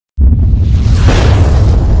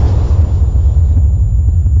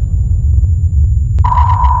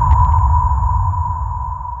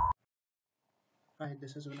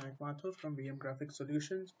This is Vinayak Mathur from VM Graphic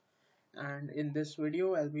Solutions, and in this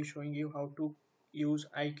video I'll be showing you how to use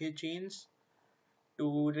IK chains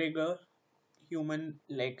to rig a human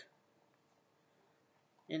leg.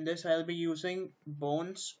 In this I'll be using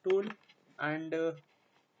Bones tool and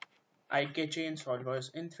IK chain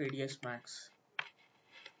solvers in 3ds Max.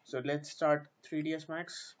 So let's start 3ds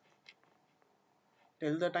Max.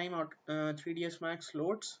 Till the time 3ds Max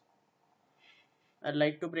loads, I'd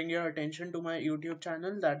like to bring your attention to my YouTube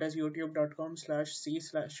channel, that is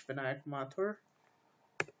youtube.com/c/Vinayak Mathur.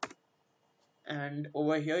 And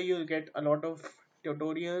over here you'll get a lot of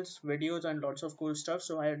tutorials, videos, and lots of cool stuff.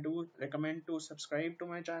 So I do recommend to subscribe to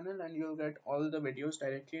my channel, and you'll get all the videos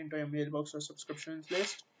directly into your mailbox or subscriptions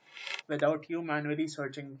list without you manually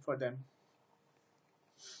searching for them.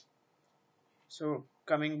 So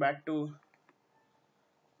coming back to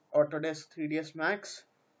Autodesk 3ds Max,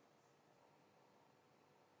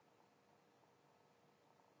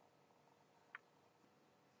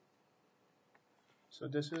 so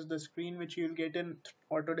this is the screen which you'll get in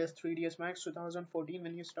Autodesk 3ds Max 2014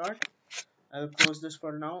 when you start. I'll close this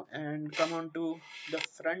for now and come on to the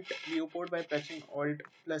front viewport by pressing Alt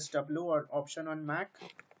plus W or Option on Mac.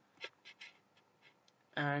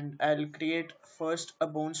 And I'll create first a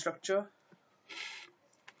bone structure.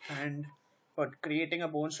 And for creating a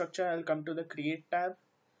bone structure, I'll come to the Create tab.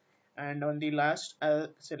 And on the last,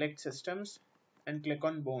 I'll select Systems and click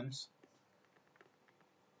on Bones.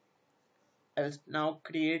 I'll now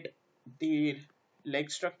create the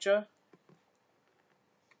leg structure.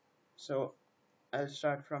 So I'll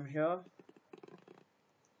start from here.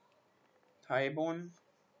 Thigh bone,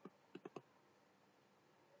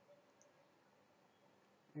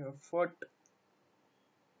 your foot,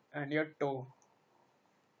 and your toe.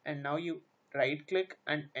 And now you right click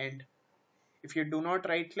and end. If you do not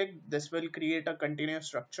right click, this will create a continuous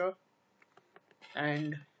structure.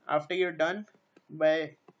 And after you're done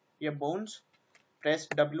by your bones, press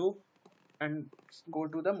W and go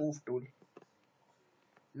to the move tool.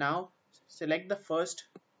 Now select the first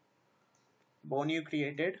bone you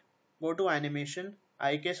created, go to animation,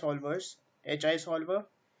 IK solvers, HI solver,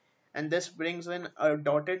 and this brings in a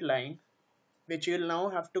dotted line which you'll now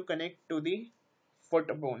have to connect to the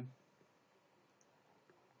foot bone.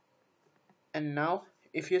 And now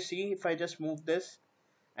if you see, if I just move this,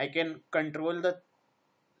 I can control the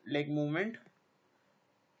leg movement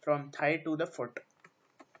from thigh to the foot.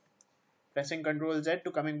 Pressing Ctrl Z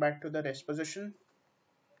to coming back to the rest position.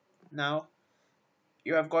 Now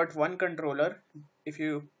you have got one controller. If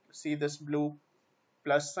you see this blue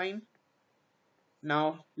plus sign,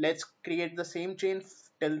 now let's create the same chain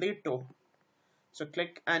till the toe. So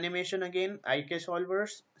click animation again, IK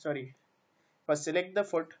solvers, first select the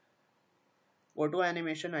foot, go to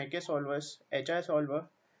animation, IK solvers, HI solver,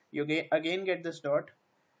 you again get this dot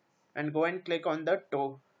and go and click on the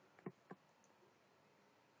toe.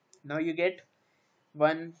 Now you get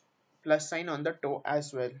one plus sign on the toe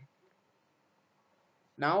as well.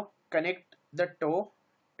 Now connect the toe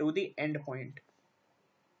to the end point.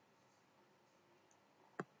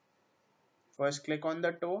 First click on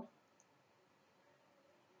the toe.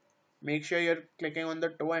 Make sure you're clicking on the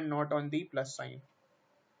toe and not on the plus sign.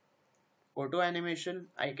 Go to animation,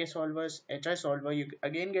 IK solvers, HI solver, you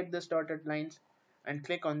again get this dotted lines and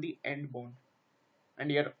click on the end bone.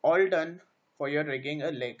 And you're all done for your rigging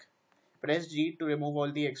a leg. Press G to remove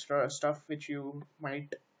all the extra stuff which you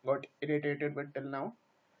might got irritated with till now.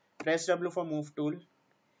 Press W for move tool,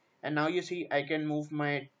 and now you see I can move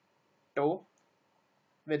my toe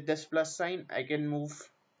with this plus sign. I can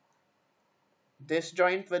move this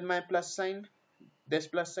joint with my plus sign, this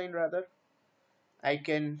plus sign rather. I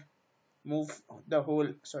can move the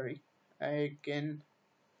whole, I can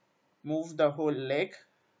move the whole leg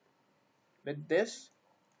with this.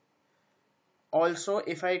 Also,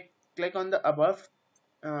 if I click on the above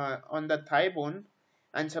on the thigh bone,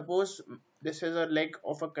 and suppose this is a leg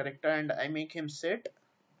of a character and I make him sit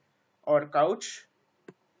or couch,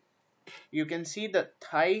 you can see the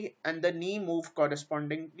thigh and the knee move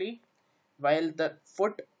correspondingly while the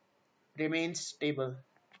foot remains stable.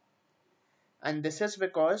 And this is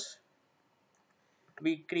because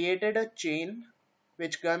we created a chain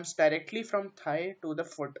which comes directly from thigh to the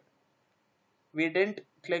foot. We didn't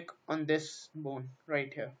click on this bone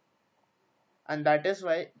right here, and that is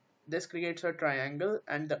why this creates a triangle,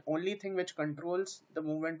 and the only thing which controls the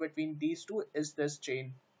movement between these two is this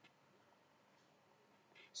chain.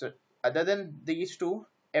 So other than these two,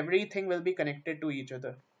 everything will be connected to each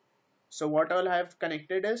other. So what all I have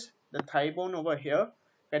connected is the thigh bone over here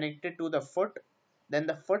connected to the foot, then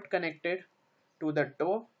the foot connected to the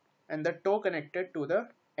toe, and the toe connected to the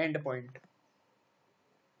end point.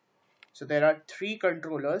 So there are three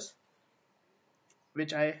controllers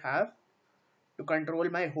which I have to control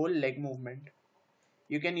my whole leg movement.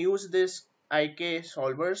 You can use this IK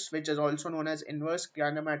solvers, which is also known as inverse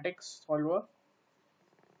kinematics solver,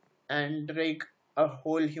 and rig a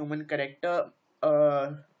whole human character,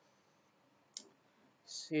 uh,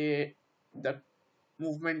 say the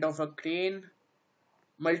movement of a crane,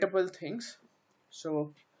 multiple things.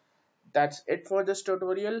 So that's it for this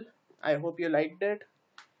tutorial. I hope you liked it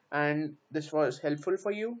and this was helpful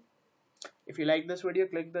for you. If you like this video,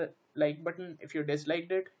 click the like button. If you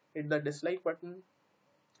disliked it, hit the dislike button,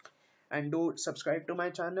 and do subscribe to my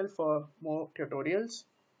channel for more tutorials.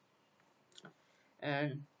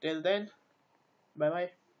 And till then, bye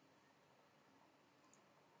bye.